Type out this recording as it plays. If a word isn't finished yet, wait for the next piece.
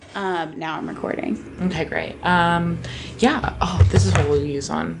Now I'm recording. Okay, great. Yeah. Oh, this is what we'll use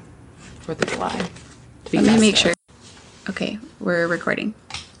on 4th of July. Let me make sure. Okay, we're recording.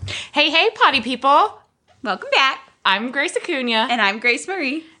 Hey, potty people. Welcome back. I'm Grace Acuna. And I'm Grace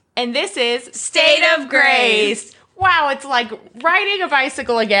Marie. And this is State of Grace. Wow, it's like riding a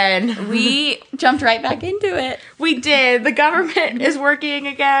bicycle again. We jumped right back into it. We did. The government is working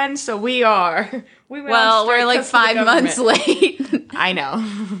again, so we are. We're like 5 months late. I know.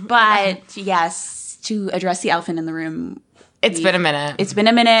 But yes, to address the elephant in the room. It's been a minute. It's been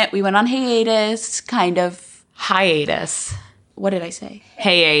a minute. We went on hiatus, kind of. Hiatus. What did I say?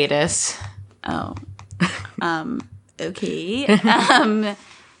 Hiatus. Oh. Okay.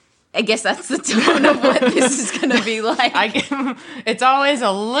 I guess that's the tone of what this is going to be like. It's always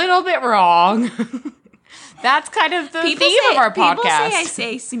a little bit wrong. That's kind of the theme of our podcast. People say I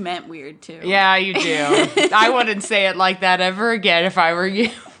say cement weird, too. Yeah, you do. I wouldn't say it like that ever again if I were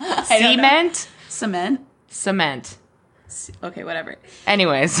you. Cement? Cement. Okay, whatever.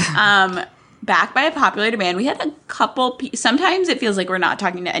 Anyways. Back by a popular demand. We had a couple. Sometimes it feels like we're not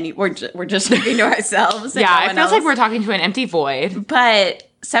talking to any. We're just talking to ourselves. Yeah, it feels like we're talking to an empty void. But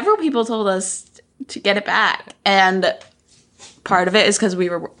several people told us to get it back, and part of it is because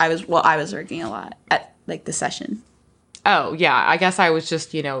I was working a lot at like the session. Oh, yeah. I guess I was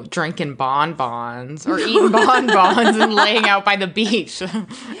just, drinking bonbons or eating bonbons and laying out by the beach.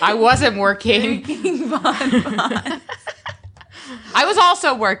 I wasn't working. Drinking bonbons. I was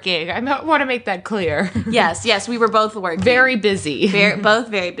also working. I want to make that clear. Yes, we were both working. Very busy. Both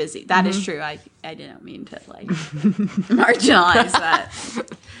very busy. That is true. I didn't mean to marginalize that.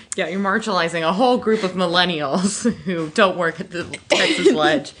 Yeah, you're marginalizing a whole group of millennials who don't work at the Texas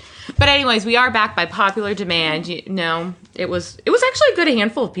Ledge. But anyways, we are back by popular demand. It was actually a good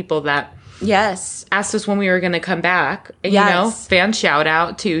handful of people that asked us when we were going to come back. And, fan shout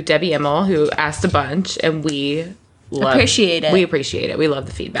out to Debbie Immel, who asked a bunch, and we appreciate it. We appreciate it. We love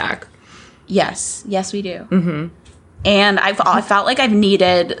the feedback. Yes, we do. Mm-hmm. And I felt like I've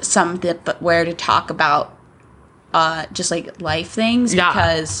needed somewhere to talk about just like life things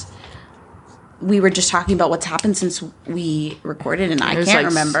because we were just talking about what's happened since we recorded, and I can't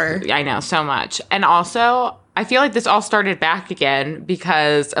remember. I know, so much. And also, I feel like this all started back again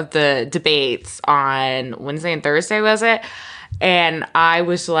because of the debates on Wednesday and Thursday, was it? And I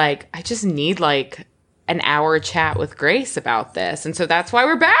was like, I just need like an hour chat with Grace about this. And so that's why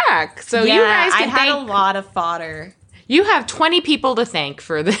we're back. So you guys can had a lot of fodder. You have 20 people to thank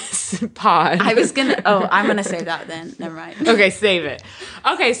for this pod. I'm going to save that then. Never mind. Okay, save it.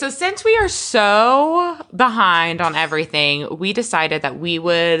 Okay, so since we are so behind on everything, we decided that we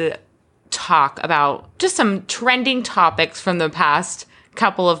would talk about just some trending topics from the past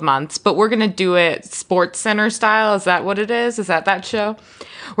couple of months, but we're going to do it Sports Center style. Is that what it is? Is that show?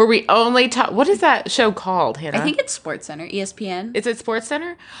 Where we only talk... What is that show called, Hannah? I think it's Sports Center, ESPN. Is it Sports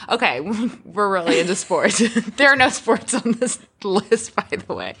Center? Okay, we're really into sports. There are no sports on this list, by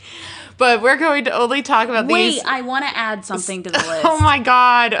the way. But we're going to only talk about these... Wait, I want to add something to the list. Oh my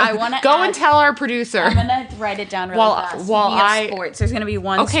God. I want to Go and tell our producer. I'm going to write it down really fast. Sports. There's going to be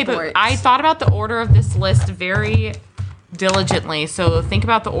one sports. Okay, but I thought about the order of this list very diligently, so think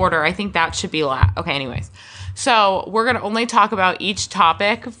about the order. I think that should be last. Okay, anyways. So we're going to only talk about each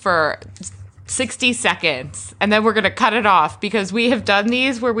topic for 60 seconds, and then we're going to cut it off because we have done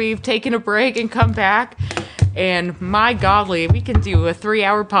these where we've taken a break and come back, and my godly, we can do a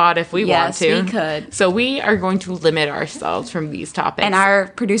 3-hour pod if we want to. Yes, we could. So we are going to limit ourselves from these topics. And our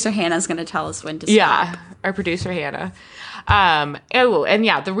producer Hannah's going to tell us when to stop. Yeah, our producer Hannah.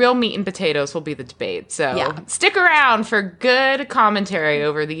 The real meat and potatoes will be the debate. So stick around for good commentary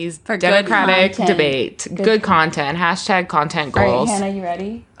over these Democratic debate. Good content. # content goals. All right, Hannah, you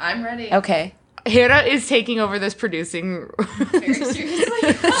ready? I'm ready. Okay. Hannah is taking over this producing. Very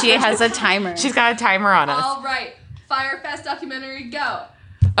seriously. She has a timer. She's got a timer on us. All right. Firefest documentary, go.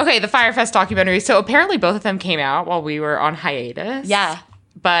 Okay, the Firefest documentary. So apparently both of them came out while we were on hiatus. Yeah.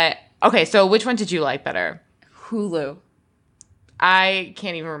 But, okay, so which one did you like better? Hulu. I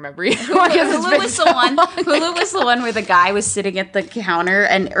can't even remember. Hulu was the one where the guy was sitting at the counter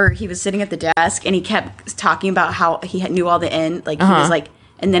or he was sitting at the desk and he kept talking about how he knew all the end. Like he was like,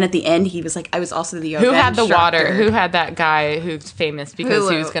 and then at the end he was like, I was also the yoga instructor. Who had the water? Who Who had that guy who's famous because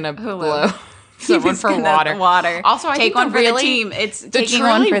he was going to blow someone for water? Also, I take think one for the team. It's the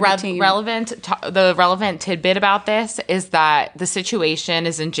truly relevant tidbit about this is that the situation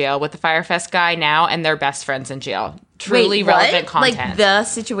is in jail with the Firefest guy now, and they're best friends in jail. Truly relevant content. Like the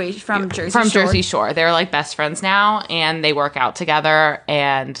situation from Jersey Shore? From Jersey Shore. They're like best friends now, and they work out together,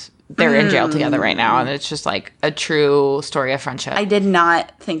 and they're in jail together right now, and it's just like a true story of friendship. I did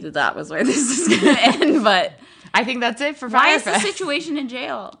not think that was where this is going to end, but I think that's it for why is Firefest. the situation in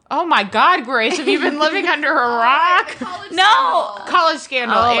jail? Oh my God, Grace, have you been living under a rock? No! College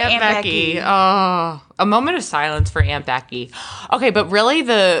scandal, Oh, Aunt Becky. Oh, a moment of silence for Aunt Becky. Okay, but really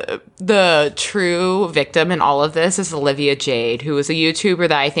the true victim in all of this is Olivia Jade, who was a YouTuber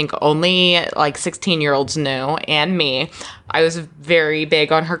that I think only like 16-year-olds knew, and me. I was very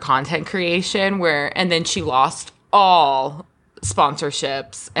big on her content creation, and then she lost all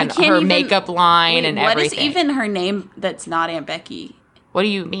sponsorships and her makeup line and everything. What is even her name that's not Aunt Becky? What do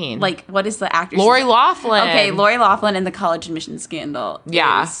you mean? Like, what is the actress? Lori Loughlin. Okay, Lori Loughlin in the college admission scandal.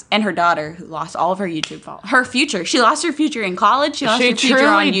 Yeah. And her daughter, who lost all of her YouTube followers. Her future. She lost her future in college. She lost her future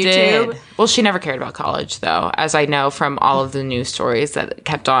on YouTube. Did. Well, she never cared about college, though, as I know from all of the news stories that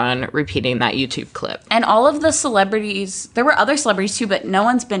kept on repeating that YouTube clip. And all of the celebrities, there were other celebrities too, but no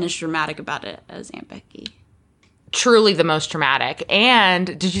one's been as dramatic about it as Aunt Becky. Truly the most dramatic. And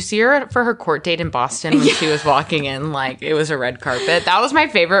did you see her for her court date in Boston when she was walking in like it was a red carpet? That was my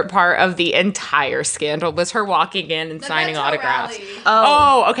favorite part of the entire scandal, was her walking in and signing autographs.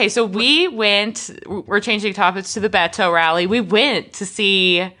 Oh, okay. So we're changing topics to the Beto rally. We went to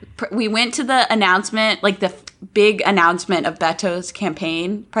the announcement, like the big announcement of Beto's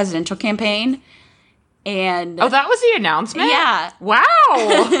presidential campaign. And that was the announcement? Yeah.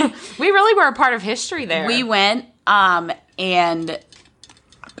 Wow. We really were a part of history there. We went, and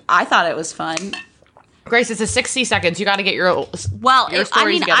I thought it was fun. Grace, it's a 60 seconds. You got to get your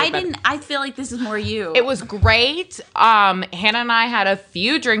stories together. I feel like this is more you. It was great. Hannah and I had a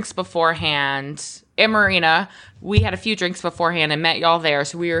few drinks beforehand. In Marina, we had a few drinks beforehand and met y'all there,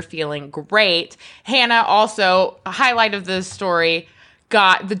 so we were feeling great. Hannah also, highlight of the story,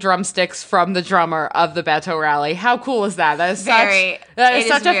 got the drumsticks from the drummer of the Beto rally. How cool is that? That is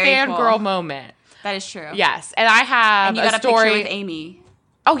such a fangirl moment. That is true. Yes. And I have you got a picture with Amy.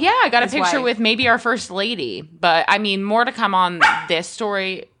 Oh, yeah. I got a picture with maybe our first lady. But, I mean, more to come on this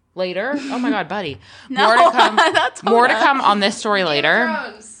story later. Oh, my God, buddy. More to come on this story later. Game of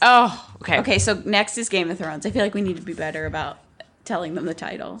Thrones. Oh, okay. Okay, so next is Game of Thrones. I feel like we need to be better about telling them the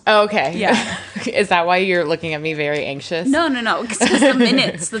title. Okay. Yeah. Is that why you're looking at me very anxious? No. Because the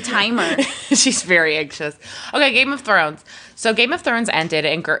minutes, the timer. She's very anxious. Okay, Game of Thrones. So Game of Thrones ended,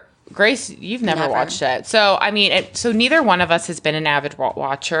 and Grace, you've never watched it. So, I mean, so neither one of us has been an avid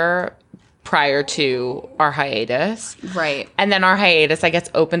watcher prior to our hiatus. Right. And then our hiatus, I guess,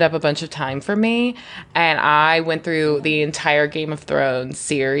 opened up a bunch of time for me. And I went through the entire Game of Thrones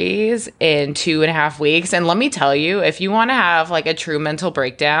series in 2.5 weeks. And let me tell you, if you want to have like a true mental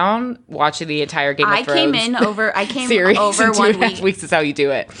breakdown, watching the entire Game of Thrones I came series over in 2.5 1 week. weeks is how you do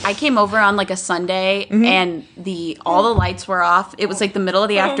it. I came over on like a Sunday, and all the lights were off. It was like the middle of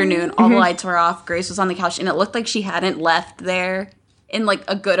the afternoon. All the lights were off. Grace was on the couch, and it looked like she hadn't left there in like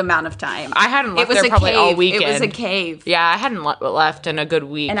a good amount of time. I hadn't left there probably all weekend. It was a cave. Yeah, I hadn't left in a good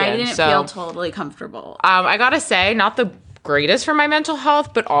weekend. And I didn't feel totally comfortable. I gotta say, not the greatest for my mental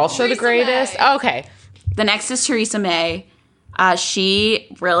health, but also the greatest. Okay. The next is Theresa May.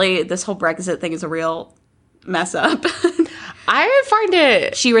 She really, this whole Brexit thing is a real mess up. I find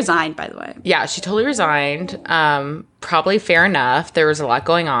it... She resigned, by the way. Yeah, she totally resigned. Probably fair enough. There was a lot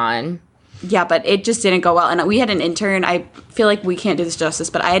going on. Yeah, but it just didn't go well. And we had an intern. I feel like we can't do this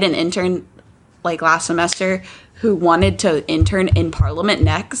justice, but I had an intern like last semester who wanted to intern in Parliament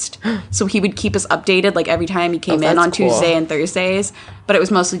next. So he would keep us updated like every time he came in on Tuesday and Thursdays. But it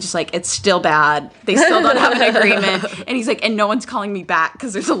was mostly just like, it's still bad. They still don't have an agreement. And he's like, and no one's calling me back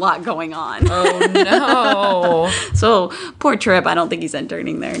because there's a lot going on. Oh, no. So poor Trip. I don't think he's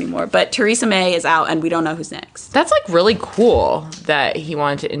interning there anymore. But Theresa May is out and we don't know who's next. That's like really cool that he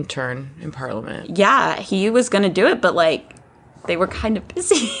wanted to intern in Parliament. Yeah, he was going to do it, but like they were kind of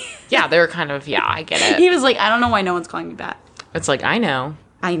busy. Yeah, they were kind of, I get it. He was like, I don't know why no one's calling me back. It's like, I know.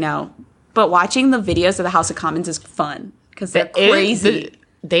 But watching the videos of the House of Commons is fun because they're crazy.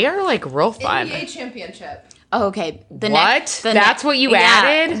 They are like real fun. NBA championship. Oh, okay. That's what you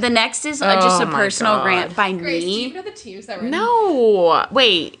added? The next is just a personal rant by Grace, me. do you know the teams that were in? No.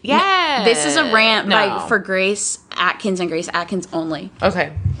 Wait. Yeah. This is a rant for Grace Atkins and Grace Atkins only.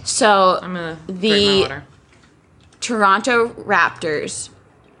 Okay. So I'm going to drink my water. Toronto Raptors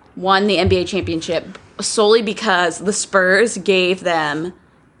won the NBA championship solely because the Spurs gave them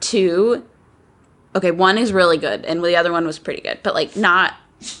one is really good and the other one was pretty good, but like not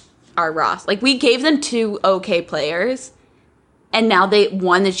our Ross. Like we gave them 2 okay players and now they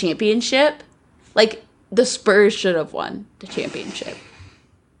won the championship. Like the Spurs should have won the championship.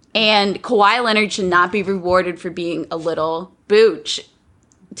 And Kawhi Leonard should not be rewarded for being a little booch.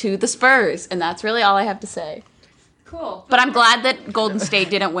 to the Spurs, and that's really all I have to say. Cool. But I'm glad that Golden State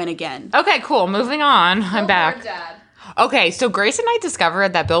didn't win again. Okay, cool. Moving on. I'm back. Billboard Dad. Okay, so Grace and I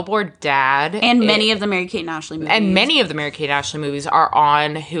discovered that Billboard Dad And many of the Mary-Kate and Ashley movies. and many of the Mary-Kate and Ashley movies are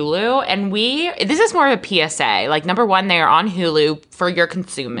on Hulu, and this is more of a PSA. Like, number one, they are on Hulu for your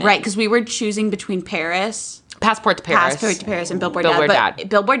consumption. Right, because we were choosing between Paris, Passport to Paris. and Billboard, Billboard Dad. Dad. But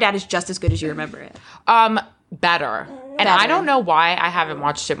Billboard Dad is just as good as you remember it. Better. And I don't know why I haven't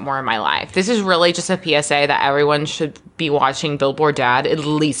watched it more in my life. This is really just a PSA that everyone should be watching Billboard Dad at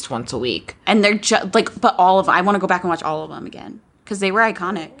least once a week. And they're just but all of them. I want to go back and watch all of them again because they were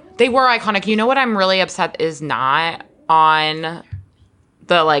iconic. They were iconic. You know what I'm really upset is not on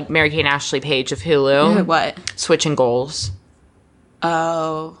the like Mary-Kate and Ashley page of Hulu? What? Switching Goals.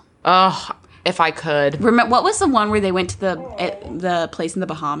 Oh. Ugh, if I could. Remember, what was the one where they went to the place in the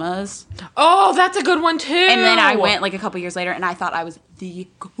Bahamas? Oh, that's a good one too. And then I went like a couple years later, and I thought I was the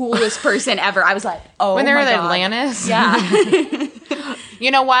coolest person ever. I was like, oh, when they were my in God. Atlantis. Yeah. You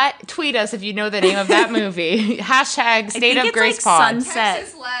know what? Tweet us if you know the name of that movie. Hashtag State of Grace Pod. Sunset.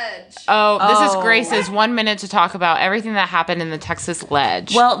 Texas Ledge. Oh, this is Oh. Grace's 1 minute to talk about everything that happened in the Texas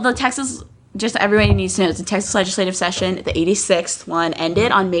Ledge. Well, the Texas, just everybody needs to know, the Texas legislative session, the 86th one,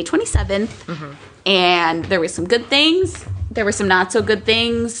 ended on May 27th. Mm-hmm. And there were some good things. There were some not so good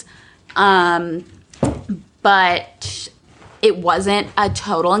things. But it wasn't a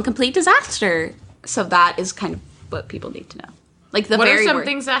total and complete disaster. So that is kind of what people need to know. Like the what very are some word-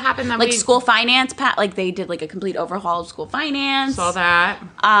 things that happened that like we school finance, like they did like a complete overhaul of school finance. saw that?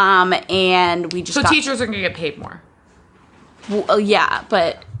 And we just So got, teachers are going to get paid more. well, yeah,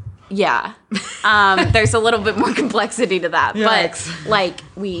 but yeah, there's a little bit more complexity to that. Yikes. But like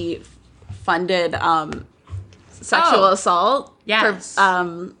we funded sexual assault. Yes.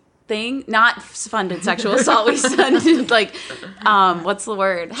 Thing, not funded sexual assault. We funded like what's the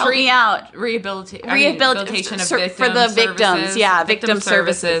word? Help me out. Rehabilitation of for victims. the victims, services. yeah, Victim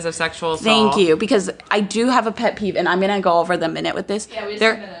services of sexual assault. Thank you, because I do have a pet peeve, and I'm gonna go over the minute with this. Yeah, we just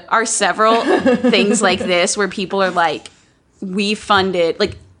have a there minute. are several things like this where people are like, we funded,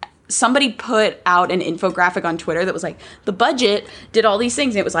 like somebody put out an infographic on Twitter that was like, the budget did all these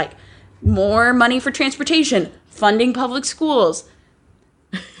things, and it was like more money for transportation, funding public schools.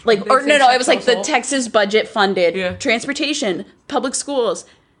 Like, or no, it was like the Texas budget funded transportation, public schools,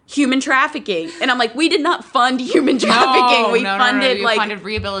 human trafficking, and I'm like, we did not fund human trafficking. We funded You like funded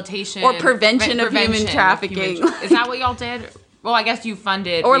rehabilitation or prevention of human trafficking. Is that what y'all did? Well, I guess you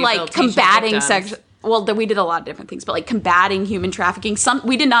funded or like rehabilitation of combating victims. sex. Well, we did a lot of different things, but like combating human trafficking.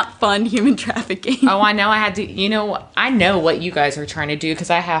 We did not fund human trafficking. Oh, I know. I had to. You know, I know what you guys are trying to do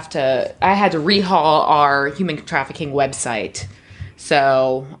because I had to rehaul our human trafficking website.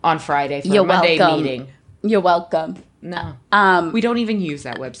 So on Friday for You're a Monday welcome. meeting. You're welcome. No, we don't even use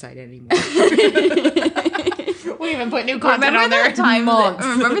that website anymore. We even put new content on there.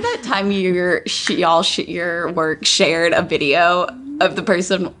 Remember that time your work shared a video of the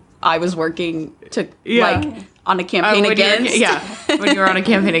person I was working to like on a campaign against? When you were on a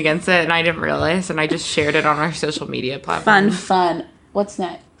campaign against it, and I didn't realize, and I just shared it on our social media platform. Fun. What's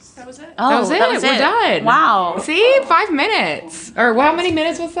next? That was it. Oh, That was it. We're done. Wow. See, 5 minutes. Or how many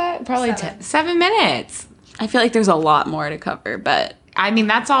minutes was that? Probably 7 minutes. I feel like there's a lot more to cover, but I mean,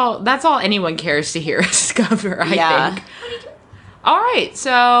 that's all anyone cares to hear us cover, I Yeah. think. All right,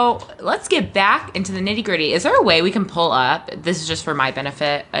 so let's get back into the nitty gritty. Is there a way we can pull up, this is just for my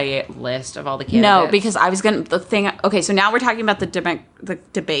benefit, a list of all the candidates? no, because I was gonna okay, so now we're talking about the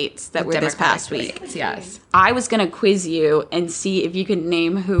debates that were this past week. Yes. I was gonna quiz you and see if you could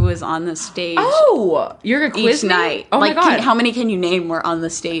name who was on the stage Oh, you're going to quiz each me? night. Oh like, my God. how many can you name were on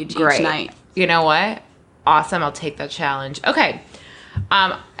the stage Great. each night? You know what? Awesome. I'll take that challenge. Okay.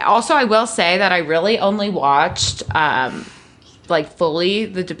 Also, I will say that I really only watched like fully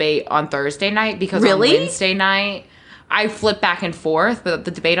the debate on Thursday night because Really? on Wednesday night I flipped back and forth, but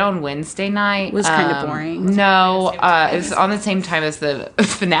the debate on Wednesday night Was kind of boring. No, it was on the same time as the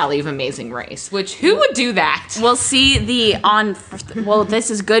finale of Amazing Race. Which who would do that? Well, see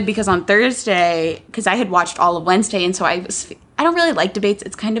this is good because on Thursday, because I had watched all of Wednesday, and so I don't really like debates.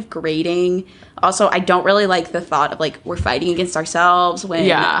 It's kind of grating. Also, I don't really like the thought of like we're fighting against ourselves when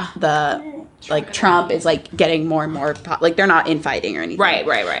Trump is like getting more and more like they're not infighting or anything.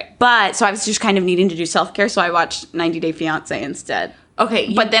 Right. But so I was just kind of needing to do self-care, so I watched 90 Day Fiancé instead.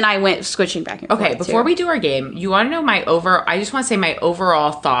 Okay, But then I went switching back and forth. okay, before we do our game, you want to know I just want to say my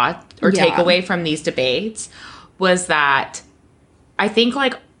overall thought or Yeah. takeaway from these debates was that I think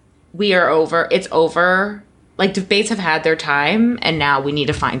like it's over. Like debates have had their time and now we need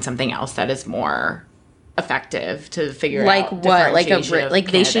to find something else that is more effective to figure like out what, like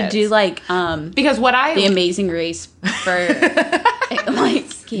they should do candidates. Because what the Amazing Race for like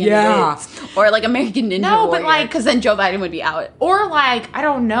candidates, or like American Ninja Warrior, but because then Joe Biden would be out. Or like, I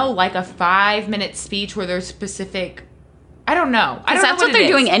don't know, like a 5-minute speech where there's specific. I don't know. I don't know that's what they're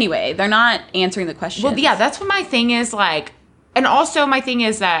doing anyway. They're not answering the question. Well, yeah, that's what my thing is like. And also my thing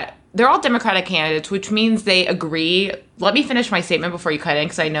is that they're all Democratic candidates, which means they agree. Let me finish my statement before you cut in,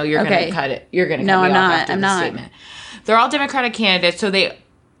 because I know you're going to cut it. You're going to cut me off after the statement. They're all Democratic candidates, so they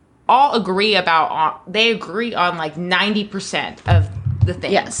all agree on like 90% of the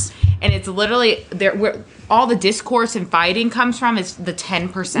things. Yes. And it's literally where all the discourse and fighting comes from is the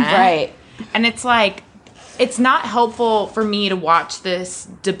 10%. Right. And it's like, it's not helpful for me to watch this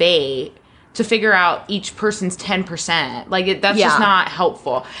debate to figure out each person's 10%. Like, that's just not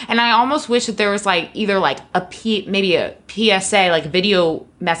helpful. And I almost wish that there was, like, either, like, maybe a PSA, like, a video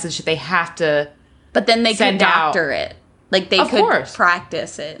message that they have to But then they could doctor it. Like, they could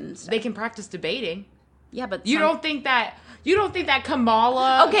practice it and stuff. They can practice debating. Yeah, but You don't think that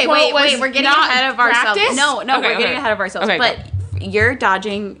Kamala Okay, wait, we're getting ahead of ourselves. No, we're getting ahead of ourselves. Okay, but you're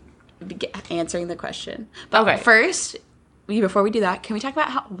dodging answering the question. But first, before we do that, can we talk about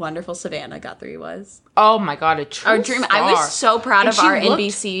how wonderful Savannah Guthrie was? Oh my God, a true our dream. Star. I was so proud of our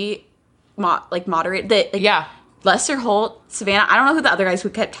NBC moderate. Lester Holt, Savannah. I don't know who the other guys who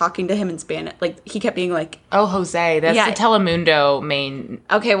kept talking to him in Spanish. Like, he kept being like, "Oh, Jose, that's the Telemundo main."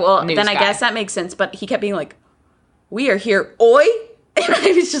 Okay, well then I guess that makes sense. But he kept being like, "We are here, oi," and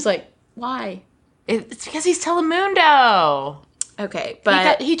I was just like, "Why?" It's because he's Telemundo. Okay,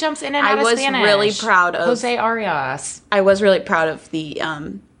 but he jumps in and out of Spanish. I was really proud of Jose Arias. I was really proud of the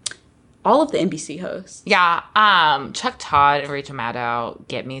all of the NBC hosts. Yeah, Chuck Todd and Rachel Maddow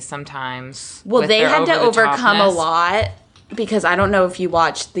get me sometimes. Well, they had to overcome a lot because I don't know if you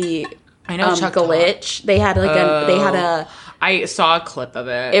watched the Chuck glitch. Todd. They had like I saw a clip of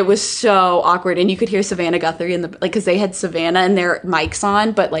it. It was so awkward, and you could hear Savannah Guthrie because they had Savannah and their mics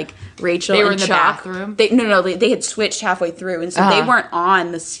on, but like Rachel they were and in Chuck, the bathroom. They had switched halfway through, and so they weren't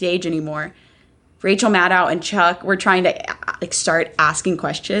on the stage anymore. Rachel Maddow and Chuck were trying to like start asking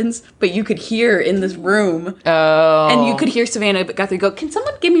questions, but you could hear in this room, and you could hear Savannah Guthrie go, "Can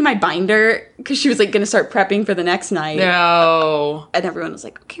someone give me my binder?" Because she was like going to start prepping for the next night. No, and everyone was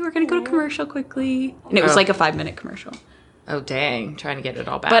like, "Okay, we're going to go to commercial quickly," and it was like a 5-minute commercial. Oh, dang. Trying to get it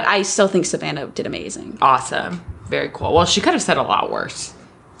all back. But I still think Savannah did amazing. Awesome. Very cool. Well, she could have said a lot worse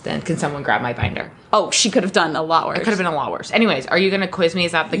than, "Can someone grab my binder?" Oh, she could have done a lot worse. It could have been a lot worse. Anyways, are you going to quiz me?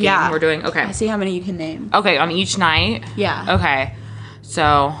 Is that the game we're doing? Okay. I see how many you can name. Okay, on each night? Yeah. Okay.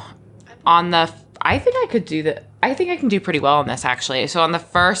 So, I think I can do pretty well on this, actually. So, on the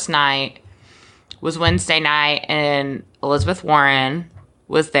first night was Wednesday night, and Elizabeth Warren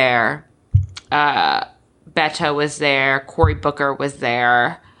was there. Beto was there. Cory Booker was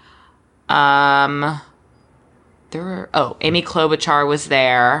there. Amy Klobuchar was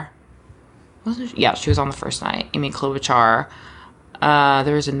there. Yeah, she was on the first night. Amy Klobuchar.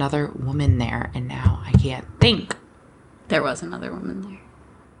 There was another woman there, and now I can't think. There was another woman there.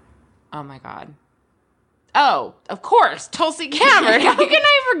 Oh my God. Oh, of course, Tulsi Gabbard. How can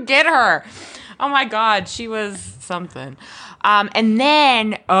I forget her? Oh my God, she was something. And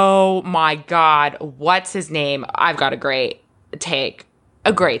then, oh my God, what's his name? I've got a great take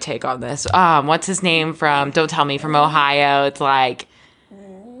on this. What's his name from Don't Tell Me, from Ohio? It's like,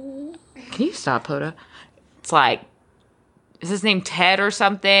 can you stop, Hoda? It's like, is his name Ted or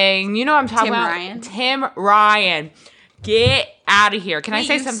something? You know what I'm talking about? Tim Ryan. Get out of here. Can I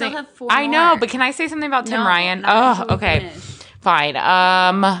say something? I know, but can I say something about Tim Ryan? Oh, okay. Fine.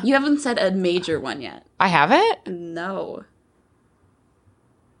 You haven't said a major one yet. I haven't? No.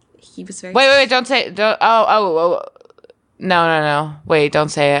 He was very... Wait, don't say... No. Wait, don't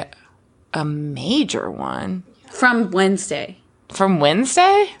say it. A major one? From Wednesday. From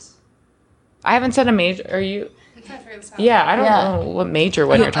Wednesday? I haven't said a major... Are you... Yeah, I don't know what major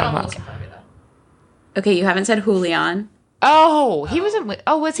one you're talking about. Okay, you haven't said Julian. Oh, he wasn't...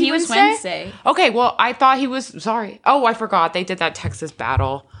 Oh, was he Wednesday? He was Wednesday. Okay, well, I thought he was... Sorry. Oh, I forgot. They did that Texas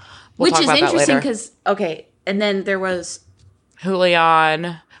battle. Which is interesting because... Okay, and then there was...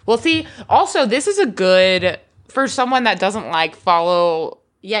 Julian... Well, see, also, this is a good, for someone that doesn't, like, follow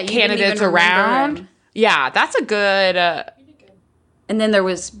candidates around. Yeah, that's a good... and then there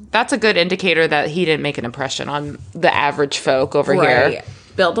was... That's a good indicator that he didn't make an impression on the average folk over here.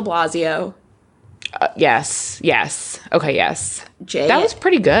 Bill de Blasio. Yes. Okay, yes. Jay. That was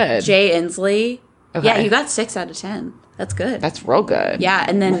pretty good. Jay Inslee. Okay. Yeah, you got 6 out of 10. That's good. That's real good. Yeah,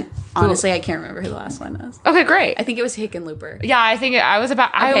 and then Honestly, I can't remember who the last one was. Okay, great. I think it was Hickenlooper. Yeah, I think I was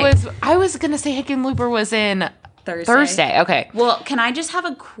going to say Hickenlooper was in Thursday. Okay. Well, can I just have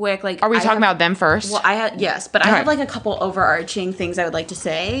a quick, like... Are we talking about them first? Well, yes, but I have, like, a couple overarching things I would like to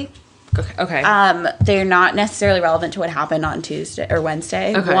say. Okay. They're not necessarily relevant to what happened on Tuesday or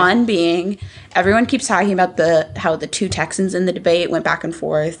Wednesday. Okay. One being, everyone keeps talking about how the two Texans in the debate went back and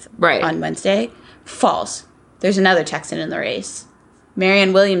forth on Wednesday. False. There's another Texan in the race.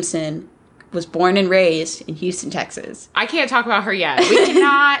 Marianne Williamson was born and raised in Houston, Texas. I can't talk about her yet. We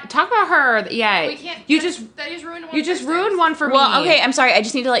cannot talk about her yet. We can't. You that just ruined one. You just ruined one for me. Well, okay, I'm sorry. I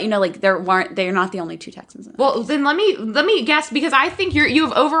just need to let you know, like, they're not the only two Texans. Well, then let me guess, because I think you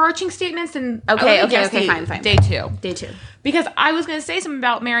have overarching statements and okay, fine. Day two. Because I was going to say something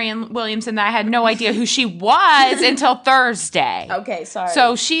about Marianne Williamson that I had no idea who she was until Thursday. Okay, sorry.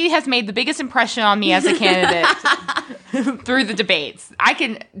 So she has made the biggest impression on me as a candidate through the debates. I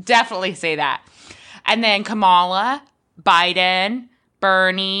can definitely say that. And then Kamala, Biden,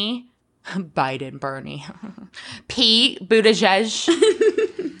 Bernie, Pete Buttigieg,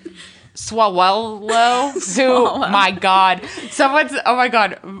 Swalwell,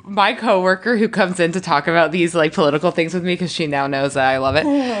 my coworker who comes in to talk about these like political things with me because she now knows that I love it.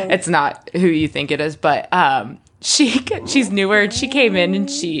 It's not who you think it is, but she's newer. She came in and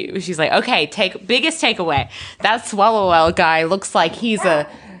she's like, okay, biggest takeaway. That Swalwell guy looks like he's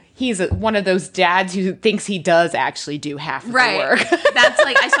one of those dads who thinks he does actually do half of the work. That's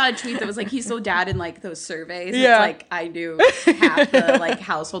like, I saw a tweet that was like, he's so dad in like those surveys. Yeah. It's like, I do half the like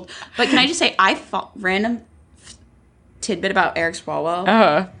household. But can I just say, random tidbit about Eric Swalwell.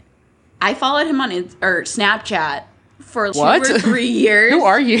 Uh-huh. I followed him on Snapchat for 2 or 3 years. Who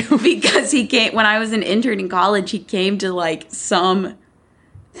are you? Because he came, when I was an intern in college, he came to like some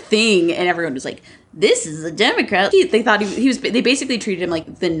thing and everyone was like, this is a Democrat. They thought they basically treated him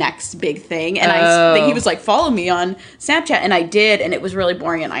like the next big thing. And he was like, follow me on Snapchat. And I did. And it was really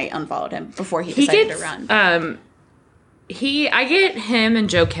boring. And I unfollowed him before he decided to run. I get him and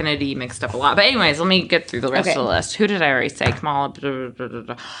Joe Kennedy mixed up a lot. But anyways, let me get through the rest of the list. Who did I already say? Kamala.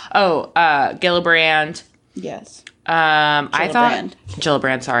 Gillibrand. Yes.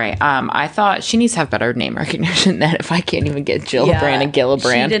 Gillibrand, sorry. I thought she needs to have better name recognition than if I can't even get Gillibrand and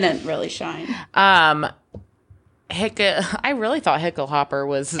Gillibrand. She didn't really shine. I really thought Hicklehopper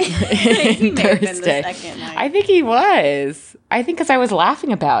was in Thursday. I think he was. I think because I was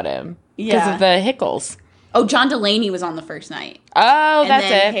laughing about him because of the Hickles. Oh, John Delaney was on the first night. Oh, that's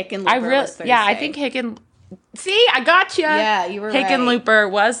it. Hickenlooper was Thursday. I think See, I got you. Yeah, you were right.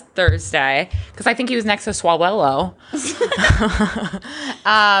 Hickenlooper was Thursday because I think he was next to Swalwell.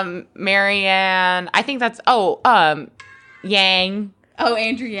 Marianne, I think that's Yang. Oh,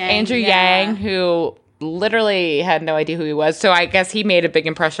 Andrew Yang. Andrew Yang, who literally had no idea who he was. So I guess he made a big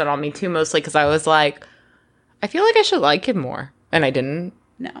impression on me too, mostly because I was like, I feel like I should like him more, and I didn't.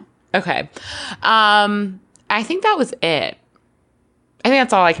 No. Okay. I think that was it. I think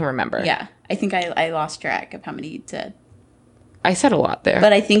that's all I can remember. Yeah. I think I lost track of how many you said. I said a lot there.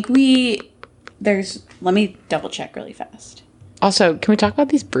 But I think let me double check really fast. Also, can we talk about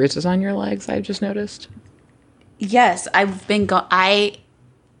these bruises on your legs I just noticed? Yes, I've been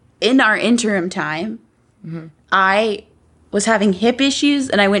in our interim time, I was having hip issues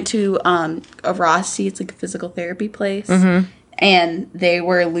and I went to a Rossi, it's like a physical therapy place. And they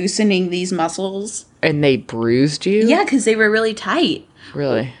were loosening these muscles. And they bruised you? Yeah, because they were really tight.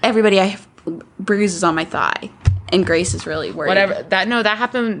 Really? Everybody, I have bruises on my thigh. And Grace is really worried. Whatever. That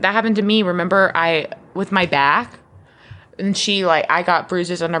happened to me. Remember, with my back, and I got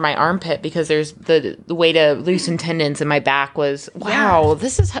bruises under my armpit because there's the way to loosen tendons in my back was, wow,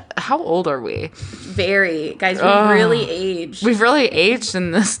 this is, how old are we? Very. Guys, we've really aged. We've really aged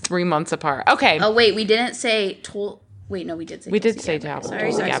in this 3 months apart. Okay. Oh, wait, we didn't say Wait, no, we did say We did say Gabbard.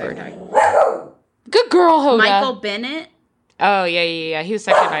 Sorry. Good girl, Hoda. Michael Bennett. Oh, yeah. He was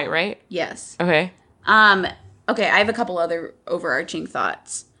second night, right? Yes. Okay. Okay, I have a couple other overarching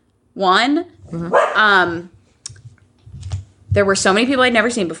thoughts. One, there were so many people I'd never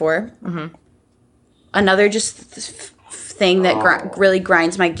seen before. Another just thing that really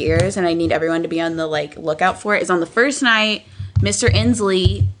grinds my gears, and I need everyone to be on the lookout for it, is on the first night, Mr.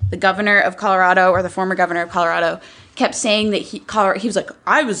 Inslee, the governor of Colorado, or the former governor of Colorado, kept saying that he was like,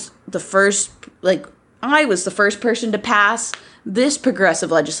 I was the first person to pass this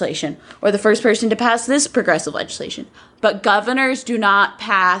progressive legislation, or the first person to pass this progressive legislation. But governors do not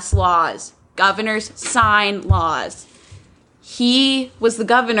pass laws. Governors sign laws. He was the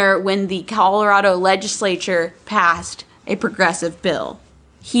governor when the Colorado legislature passed a progressive bill.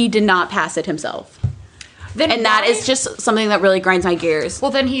 He did not pass it himself. And that is just something that really grinds my gears.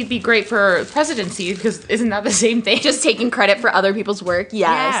 Well, then he'd be great for presidency, because isn't that the same thing? Just taking credit for other people's work.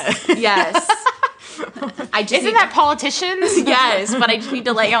 Yes. Yes. Isn't that politicians? Yes, but I just need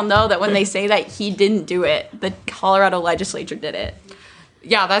to let y'all know that when they say that he didn't do it, the Colorado legislature did it.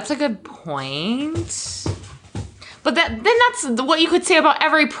 Yeah, that's a good point. But then that's what you could say about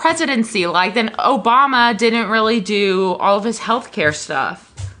every presidency. Like, then Obama didn't really do all of his healthcare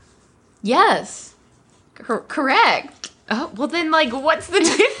stuff. Yes. Correct. Oh, well, then, like, what's the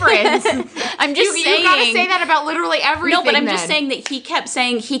difference? I'm just saying. You gotta say that about literally everything. No, but I'm just saying that he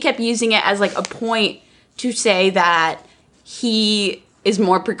kept using it as, like, a point to say that he is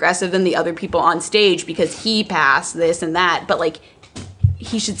more progressive than the other people on stage because he passed this and that. But, like,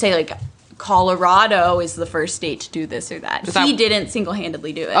 he should say, like, Colorado is the first state to do this or that. He didn't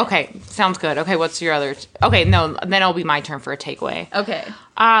single-handedly do it. Okay, sounds good. Okay, what's your other... Okay, no, then it'll be my turn for a takeaway. Okay.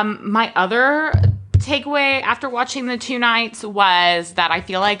 My other takeaway after watching the 2 nights was that I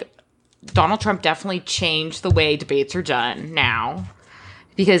feel like Donald Trump definitely changed the way debates are done now,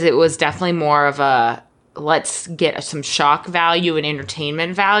 because it was definitely more of a let's get some shock value and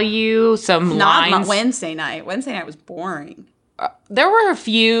entertainment value. Not Wednesday night. Wednesday night was boring. There were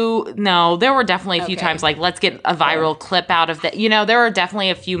definitely a few times, like, let's get a viral clip out of that. You know, there were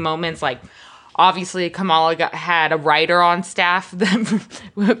definitely a few moments, like, obviously Kamala had a writer on staff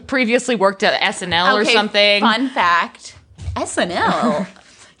that previously worked at SNL or something. Fun fact, SNL.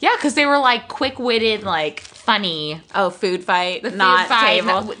 Yeah, because they were, like, quick-witted, like, funny. Oh, food fight, not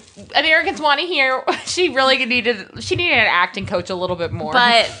table. Americans want to hear. She needed an acting coach a little bit more.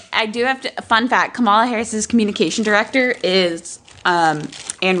 But I do have to. Fun fact: Kamala Harris's communication director is Ann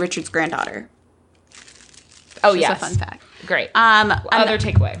Richards' granddaughter. Oh, yes. That's a fun fact. Great. Other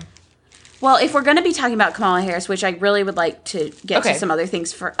takeaway. Well, if we're going to be talking about Kamala Harris, which I really would like to get to some other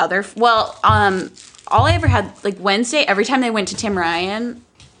things for other. Well, all I ever had, like, Wednesday, every time they went to Tim Ryan,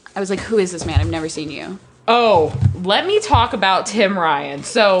 I was like, who is this man? I've never seen you. Oh, let me talk about Tim Ryan.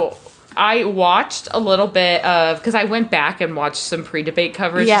 So I watched a little bit of, because I went back and watched some pre-debate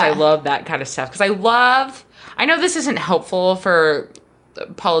coverage. Yeah. I love that kind of stuff. Because I know this isn't helpful for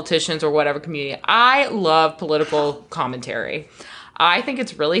politicians or whatever community. I love political commentary. I think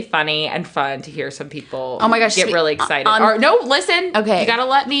it's really funny and fun to hear some people get really excited. Listen. Okay. You got to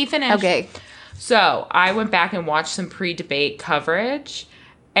let me finish. Okay. So I went back and watched some pre-debate coverage,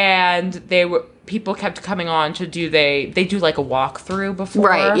 and people kept coming on to they do like a walkthrough before.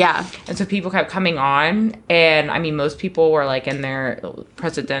 Right, yeah. And so people kept coming on, and I mean, most people were like in their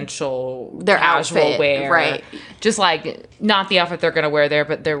presidential casual outfit, wear. Right. Just like, not the outfit they're going to wear there,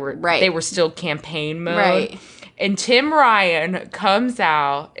 but they were still campaign mode. Right. And Tim Ryan comes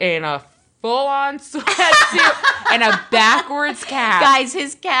out in a full-on sweatsuit and a backwards cap. Guys,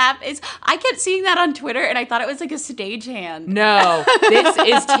 his cap is... I kept seeing that on Twitter, and I thought it was like a stagehand. No, this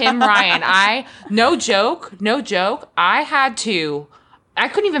is Tim Ryan. No joke, I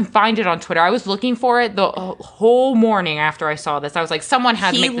couldn't even find it on Twitter. I was looking for it the whole morning after I saw this. I was like, someone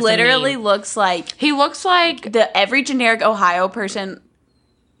had to make this a meme. He literally looks like... He looks like... every generic Ohio person...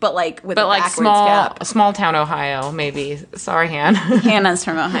 But like with a backwards cap. Small town Ohio, maybe. Sorry, Hannah. Hannah's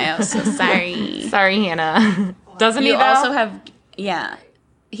from Ohio, so sorry. Sorry, Hannah. Doesn't he though? Also have, yeah.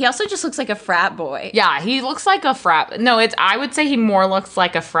 He also just looks like a frat boy. Yeah, he looks like a frat. No, I would say he more looks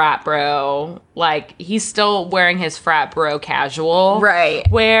like a frat bro. Like, he's still wearing his frat bro casual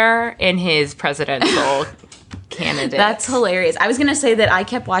wear in his presidential candidate. That's hilarious. I was going to say that I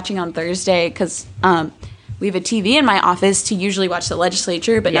kept watching on Thursday because we have a TV in my office to usually watch the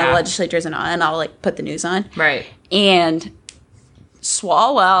legislature, but now the legislature isn't on, and I'll like put the news on. Right. And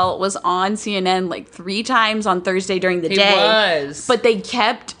Swalwell was on CNN like 3 times on Thursday during the day. He was. But they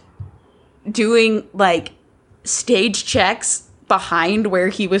kept doing like stage checks behind where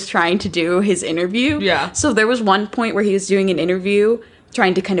he was trying to do his interview. Yeah. So there was one point where he was doing an interview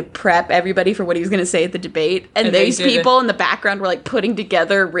trying to kind of prep everybody for what he was going to say at the debate. And these people in the background were like putting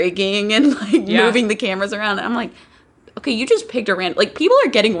together rigging and like moving the cameras around. And I'm like, okay, you just picked a random... Like, people are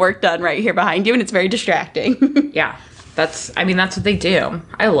getting work done right here behind you, and it's very distracting. Yeah. That's what they do.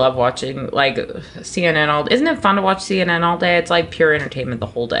 I love watching, like, CNN all day. Isn't it fun to watch CNN all day? It's like pure entertainment the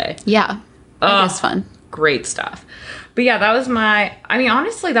whole day. Yeah. It's fun. Great stuff. But yeah, that was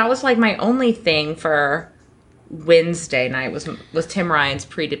honestly, that was like my only thing for Wednesday night was Tim Ryan's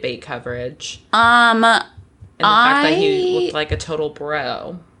pre-debate coverage. And the fact that he looked like a total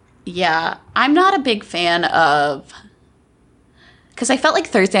bro. Yeah. I'm not a big fan of... Because I felt like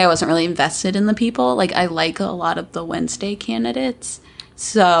Thursday I wasn't really invested in the people. Like, I like a lot of the Wednesday candidates.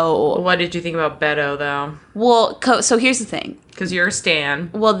 So... What did you think about Beto, though? Well, so here's the thing. Because you're a stan.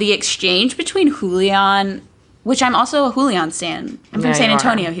 Well, the exchange between Julian, which I'm also a Julian stan. I'm from San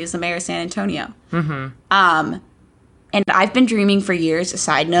Antonio. He was the mayor of San Antonio. Mm-hmm. And I've been dreaming for years, a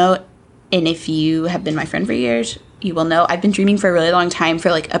side note, and if you have been my friend for years, you will know, I've been dreaming for a really long time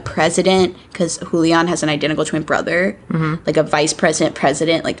for, like, a president, because Julian has an identical twin brother, like a vice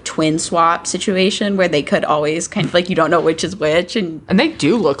president, like, twin swap situation where they could always kind of, like, you don't know which is which. And they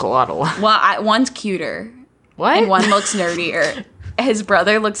do look a lot alike. Well, one's cuter. What? And one looks nerdier. His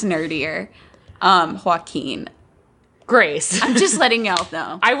brother looks nerdier. Joaquin. Grace. I'm just letting y'all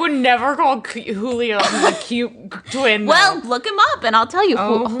know. I would never call Julian a cute twin. Well, look him up and I'll tell you.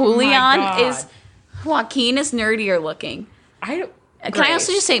 Joaquin is nerdier looking. Can I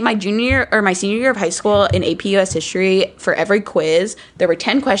also just say, my senior year of high school in AP US History, for every quiz, there were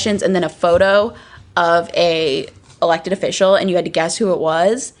 10 questions and then a photo of a elected official, and you had to guess who it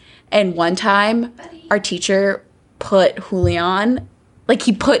was. And one time, our teacher put Julian, like,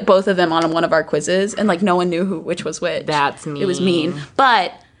 he put both of them on one of our quizzes, and, like, no one knew which was which. That's mean. It was mean.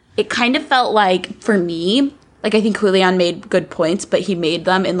 But it kind of felt like, for me, like, I think Julian made good points, but he made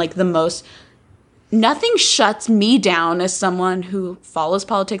them in, like, the most... Nothing shuts me down as someone who follows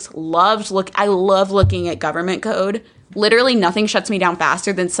politics, I love looking at government code. Literally nothing shuts me down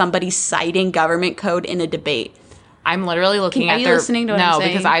faster than somebody citing government code in a debate. I'm literally looking at their... Are you listening to what I'm saying? No,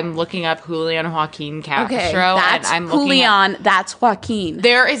 because I'm looking up Julian Joaquin Castro. Okay, that's and I'm Julian, that's Joaquin.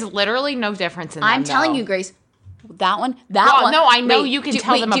 There is literally no difference in them, I'm telling you, Grace. That one. No, I know you can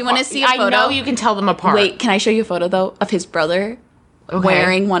tell them apart. Do you want to see a photo? I know you can tell them apart. Wait, can I show you a photo, though, of his brother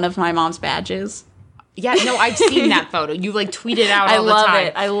wearing one of my mom's badges? Yeah, no, I've seen that photo. You, like, tweet it out all the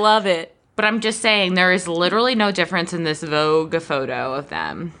time. I love it. But I'm just saying, there is literally no difference in this Vogue photo of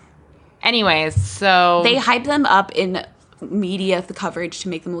them. Anyways, so... They hype them up in media, the coverage, to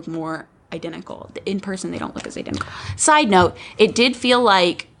make them look more identical. In person, they don't look as identical. Side note, it did feel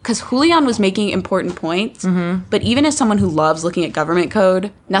like... Because Julian was making important points, but even as someone who loves looking at government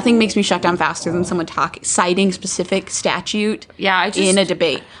code, nothing makes me shut down faster than someone citing specific statute in a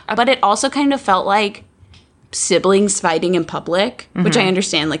debate. But it also kind of felt like siblings fighting in public, which I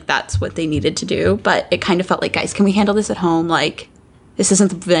understand, like, that's what they needed to do. But it kind of felt like, guys, can we handle this at home? Like, this isn't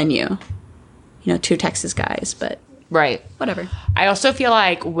the venue. You know, two Texas guys, but... Right. Whatever. I also feel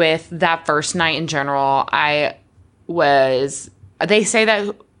like with that first night in general, they say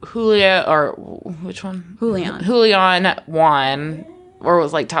that Julian won, or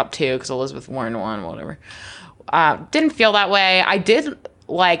was like top two because Elizabeth Warren won, whatever. Didn't feel that way. I did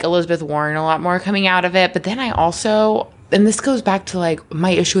like Elizabeth Warren a lot more coming out of it, but then I also, and this goes back to like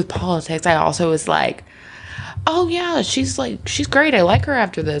my issue with politics, I also was like, oh yeah, she's great. I like her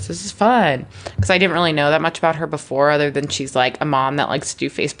after this. This is fun. Because I didn't really know that much about her before, other than she's like a mom that likes to do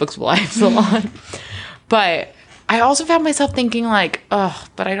Facebook's lives a lot. But I also found myself thinking like, oh,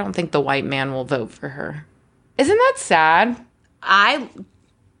 but I don't think the white man will vote for her. Isn't that sad? I'm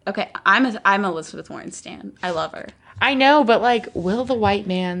Elizabeth Warren stan. I love her. I know, but like, will the white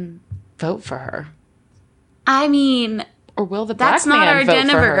man vote for her? I mean, or will the black man vote for her? That's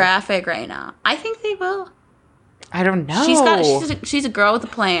not our demographic right now. I think they will. I don't know. She's a girl with a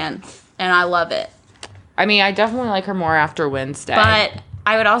plan, and I love it. I mean, I definitely like her more after Wednesday. But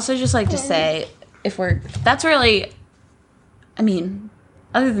I would also just like to say, other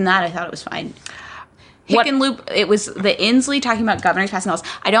than that, I thought it was fine. Hickenlooper, it was the Inslee talking about governors passing laws.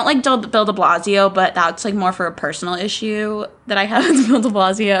 I don't like Bill de Blasio, but that's like more for a personal issue that I have with Bill de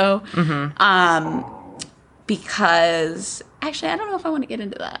Blasio. Because, actually, I don't know if I want to get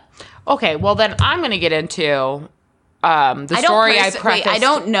into that. Okay, well then I'm going to get into the story I prefaced. I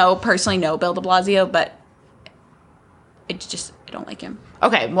don't personally know Bill de Blasio, but it's just, I don't like him.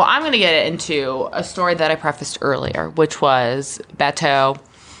 Okay, well, I'm going to get into a story that I prefaced earlier, which was the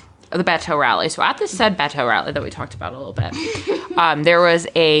Beto rally. So at this said Beto rally that we talked about a little bit, there was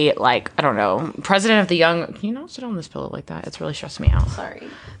a, president of the young... Can you not sit on this pillow like that? It's really stressing me out. Sorry.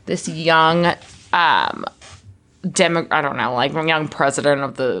 This young... young president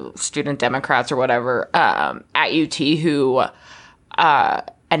of the Student Democrats or whatever at UT who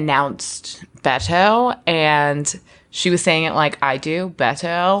announced Beto, and she was saying it like I do,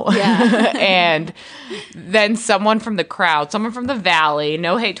 Beto. Yeah. And then someone from the crowd, someone from the Valley,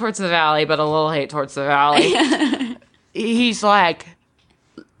 no hate towards the Valley, but a little hate towards the Valley. He's like,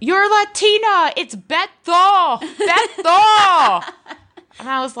 "You're Latina, it's Beto, Beto." And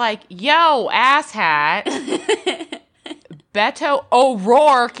I was like, yo, asshat, Beto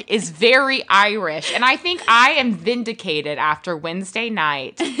O'Rourke is very Irish. And I think I am vindicated after Wednesday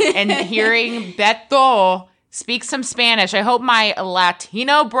night and hearing Beto speak some Spanish. I hope my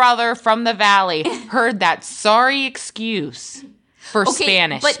Latino brother from the Valley heard that sorry excuse for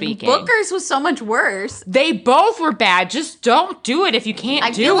Spanish speaking. Booker's was so much worse. They both were bad. Just don't do it if you can't do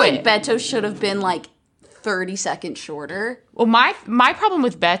it. I feel like Beto should have been like 30 seconds shorter. Well, my problem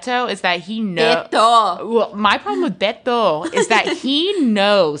with Beto is that he knows. Well, my problem with Beto is that he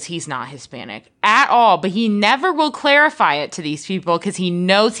knows he's not Hispanic at all, but he never will clarify it to these people because he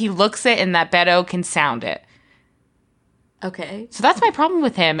knows he looks it and that Beto can sound it. Okay. So that's my problem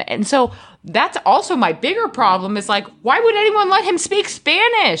with him. And so that's also my bigger problem is like, why would anyone let him speak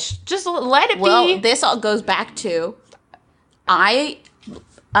Spanish? Just let it be. Well, this all goes back to I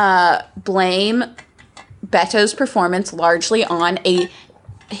blame Beto's performance largely on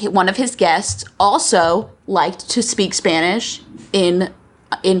one of his guests also liked to speak Spanish in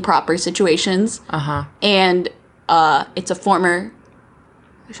proper situations. Uh-huh. And it's a former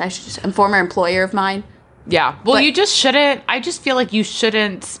employer of mine. Yeah. Well, you just shouldn't. I just feel like you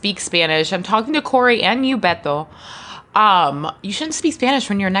shouldn't speak Spanish. I'm talking to Corey and you, Beto. You shouldn't speak Spanish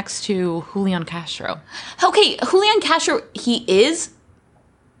when you're next to Julian Castro. Okay, Julian Castro,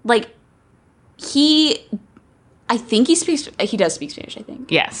 I think he does speak Spanish, I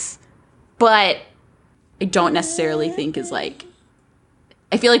think. Yes. But I don't necessarily think is like,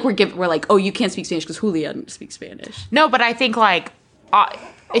 I feel like we're like, oh, you can't speak Spanish because Julian speaks Spanish. No, but I think like,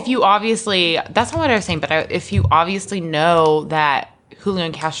 if you obviously, that's not what I was saying, but if you obviously know that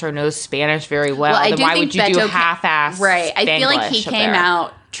Julian Castro knows Spanish very well, then why would you do half-assed Right. I feel like he Spanglish came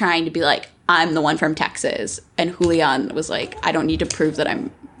out trying to be like, I'm the one from Texas. And Julian was like, I don't need to prove that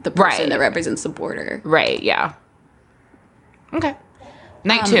I'm the person that represents the border. Right, yeah. Okay.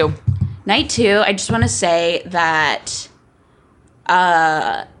 Night two. Night two, I just want to say that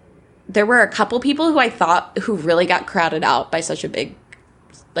there were a couple people who I thought who really got crowded out by such a big,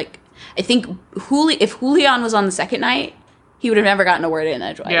 like, I think if Julian was on the second night, he would have never gotten a word in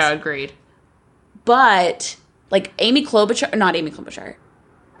edgewise. Yeah, agreed. But, like, Amy Klobuchar, not Amy Klobuchar,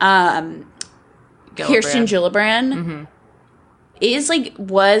 Kirsten Gillibrand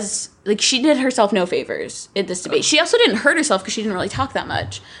she did herself no favors in this debate. She also didn't hurt herself because she didn't really talk that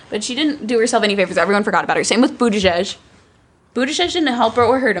much. But she didn't do herself any favors. Everyone forgot about her. Same with Buttigieg. Buttigieg didn't help her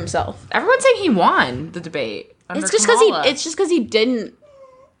or hurt himself. Everyone's saying he won the debate. It's just because he didn't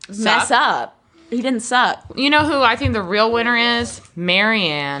mess up. He didn't suck. You know who I think the real winner is?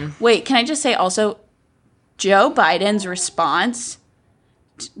 Marianne. Wait, can I just say also, Joe Biden's response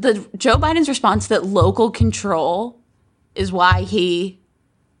that local control is why he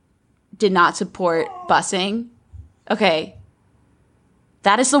did not support busing. Okay.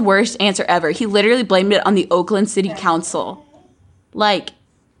 That is the worst answer ever. He literally blamed it on the Oakland City Council. Like,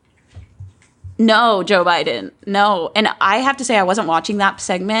 no, Joe Biden. No. And I have to say, I wasn't watching that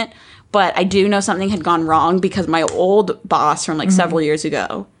segment, but I do know something had gone wrong because my old boss from like several years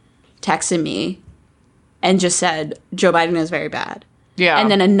ago texted me and just said, Joe Biden is very bad. Yeah.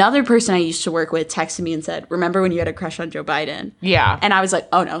 And then another person I used to work with texted me and said, remember when you had a crush on Joe Biden? Yeah. And I was like,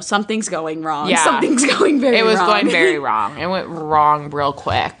 oh no, something's going wrong. Yeah. Something's going very wrong. It was going very wrong. It went wrong real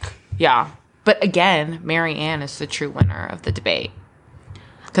quick. Yeah. But again, Marianne is the true winner of the debate.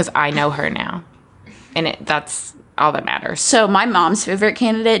 Because I know her now. And that's all that matters. So my mom's favorite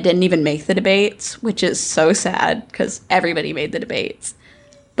candidate didn't even make the debates, which is so sad because everybody made the debates.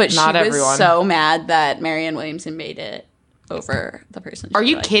 But not she was everyone. So mad that Marianne Williamson made it over the person. Are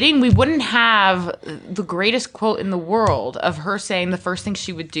you kidding? We wouldn't have the greatest quote in the world of her saying the first thing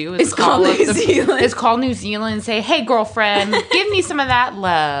she would do is call New Zealand and say, hey, girlfriend, give me some of that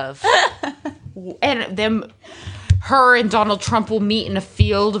love. And then her and Donald Trump will meet in a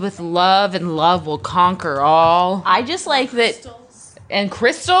field with love, and love will conquer all. I just like that. And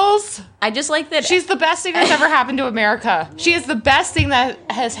crystals? I just like that. She's the best thing that's ever happened to America. She is the best thing that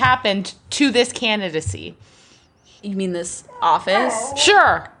has happened to this candidacy. You mean this office?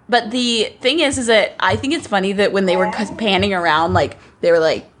 Sure. But the thing is that I think it's funny that when they were panning around, like, they were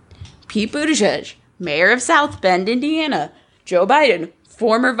like, Pete Buttigieg, mayor of South Bend, Indiana. Joe Biden,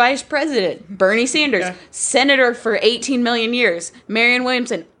 former vice president. Bernie Sanders, senator for 18 million years. Marianne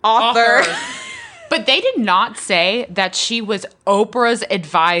Williamson, author. But they did not say that she was Oprah's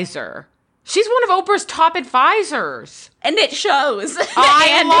advisor. She's one of Oprah's top advisors. And it shows.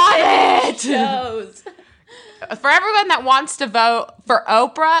 I love it. It shows. For everyone that wants to vote for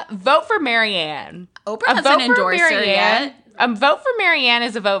Oprah, vote for Marianne. Oprah hasn't endorsed her yet. A vote for Marianne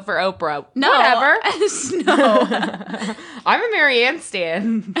is a vote for Oprah. No. Whatever. No. I'm a Marianne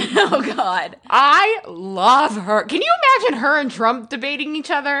stan. Oh, God. I love her. Can you imagine her and Trump debating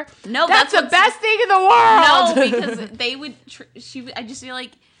each other? No, that's the what's- best thing in the world. No, because they would. I just feel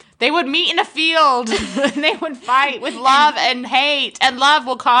like. They would meet in a field and they would fight with love and hate, and love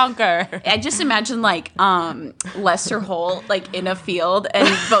will conquer. I just imagine like Lester Holt like in a field and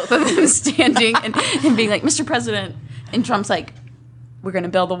both of them standing and being like, Mr. President, and Trump's like, we're gonna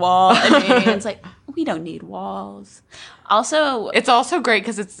build a wall, and Marianne's like, we don't need walls. Also, It's also great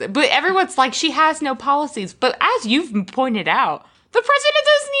because but everyone's like, she has no policies. But as you've pointed out, the president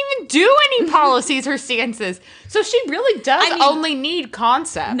doesn't even do any policies or stances. So she really does only need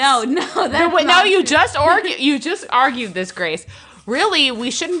concepts. no, that's No, you just argued this, Grace. Really, we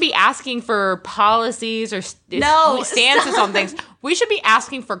shouldn't be asking for policies or stances on things. We should be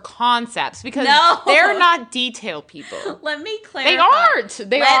asking for concepts because they're not detail people. Let me clarify. They aren't.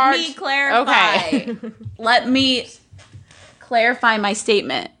 Let me clarify. Okay. Let me clarify my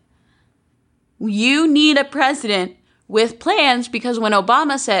statement. You need a president with plans, because when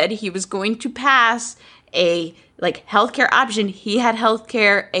Obama said he was going to pass a like healthcare option, he had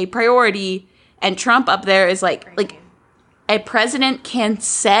healthcare a priority, and Trump up there is like a president can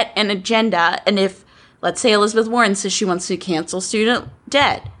set an agenda, and if let's say Elizabeth Warren says she wants to cancel student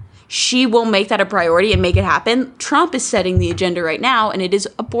debt, she will make that a priority and make it happen. Trump is setting the agenda right now, and it is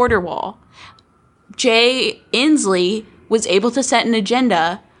a border wall. Jay Inslee was able to set an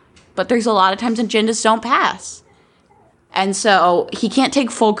agenda, but there's a lot of times agendas don't pass. And so he can't take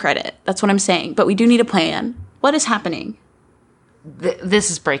full credit. That's what I'm saying. But we do need a plan. What is happening?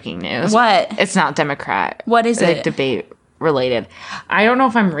 This is breaking news. What? It's not Democrat. What is it? Debate related. I don't know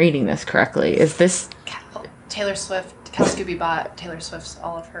if I'm reading this correctly. Is this Taylor Swift, Cal Scooby bought Taylor Swift's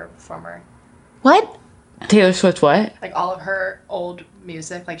all of her former, What? Taylor Swift? What? like all of her old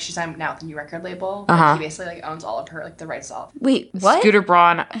music. Like she's signed now with the new record label. Uh-huh. He basically like owns all of her, like the rights to all. Wait, what? Scooter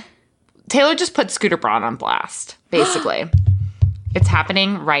Braun. Taylor just put Scooter Braun on blast, basically. It's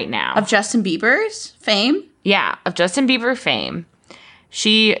happening right now. Of Justin Bieber's fame? Yeah, of Justin Bieber fame.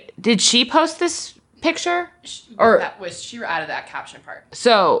 Did she post this picture? She added that caption part.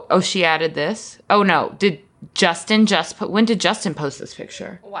 She added this? Oh no, when did Justin post this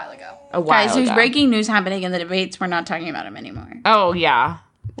picture? A while ago. A while Guys, there's ago. breaking news happening in the debates. We're not talking about him anymore. Oh yeah.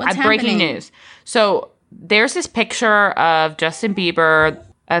 What's breaking happening? news. So there's this picture of Justin Bieber,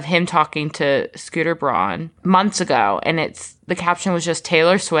 of him talking to Scooter Braun months ago, and the caption was just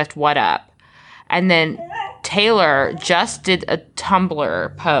Taylor Swift, what up? And then Taylor just did a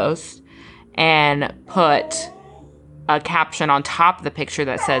Tumblr post and put a caption on top of the picture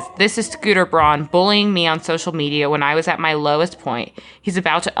that says, "This is Scooter Braun bullying me on social media when I was at my lowest point. He's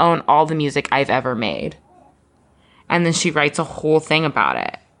about to own all the music I've ever made." And then she writes a whole thing about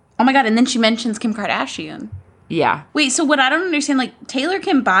it. Oh my God, and then she mentions Kim Kardashian. Yeah. Wait, so what I don't understand, like, Taylor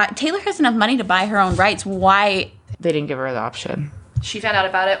has enough money to buy her own rights. Why? They didn't give her the option. She found out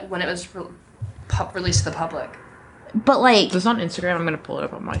about it when it was released to the public. But, like... This is on Instagram. I'm going to pull it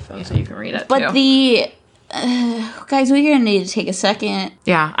up on my phone so you can read it, But too. guys, we're going to need to take a second.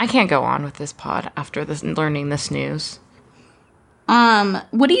 Yeah, I can't go on with this pod after learning this news.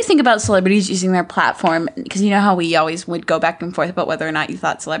 What do you think about celebrities using their platform? Because you know how we always would go back and forth about whether or not you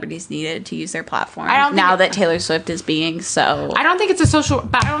thought celebrities needed to use their platform. Now that Taylor Swift is being so... I don't think it's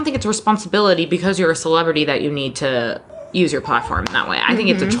but I don't think it's a responsibility because you're a celebrity that you need to use your platform in that way. I think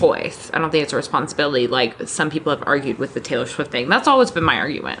it's a choice. I don't think it's a responsibility like some people have argued with the Taylor Swift thing. That's always been my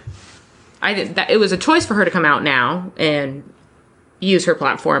argument. I think that it was a choice for her to come out now and use her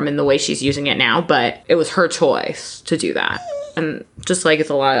platform in the way she's using it now, but it was her choice to do that. And just like it's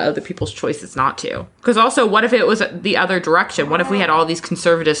a lot of other people's choices not to. Because also, what if it was the other direction? What if we had all these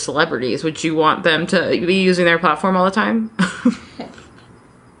conservative celebrities? Would you want them to be using their platform all the time?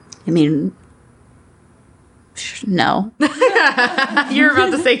 I mean... No. You're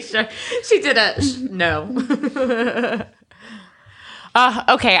about to say she did a no.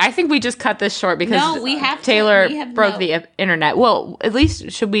 Okay, I think we just cut this short because Taylor broke the internet. Well, at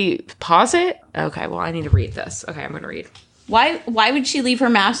least should we pause it? Okay, well, I need to read this. Okay, I'm going to read. Why would she leave her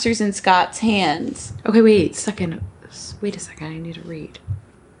masters in Scott's hands? Okay, wait a second. I need to read.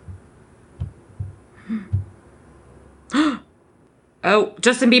 Oh,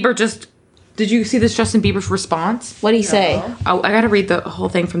 Justin Bieber just... Did you see this Justin Bieber's response? What'd he say? Oh, I gotta read the whole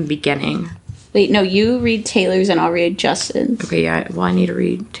thing from the beginning. Wait, no, you read Taylor's and I'll read Justin's. Okay, yeah. Well, I need to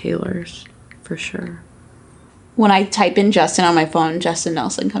read Taylor's for sure. When I type in Justin on my phone, Justin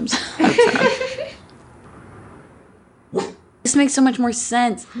Nelson comes up. This makes so much more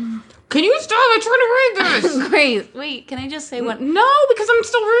sense. Can you stop? I'm trying to read this. Great. Wait, can I just say what? No, because I'm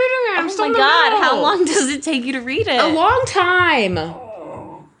still reading it. I'm still Oh in my the god, middle. how long does it take you to read it? A long time.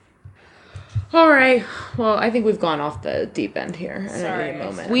 All right. Well, I think we've gone off the deep end here at any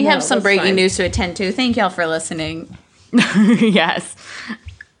moment. We have some that's breaking fine. news to attend to. Thank y'all for listening. Yes.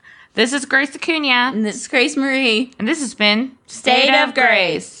 This is Grace Acuna. And this is Grace Marie. And this has been State of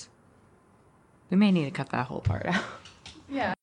Grace. We may need to cut that whole part out. Yeah.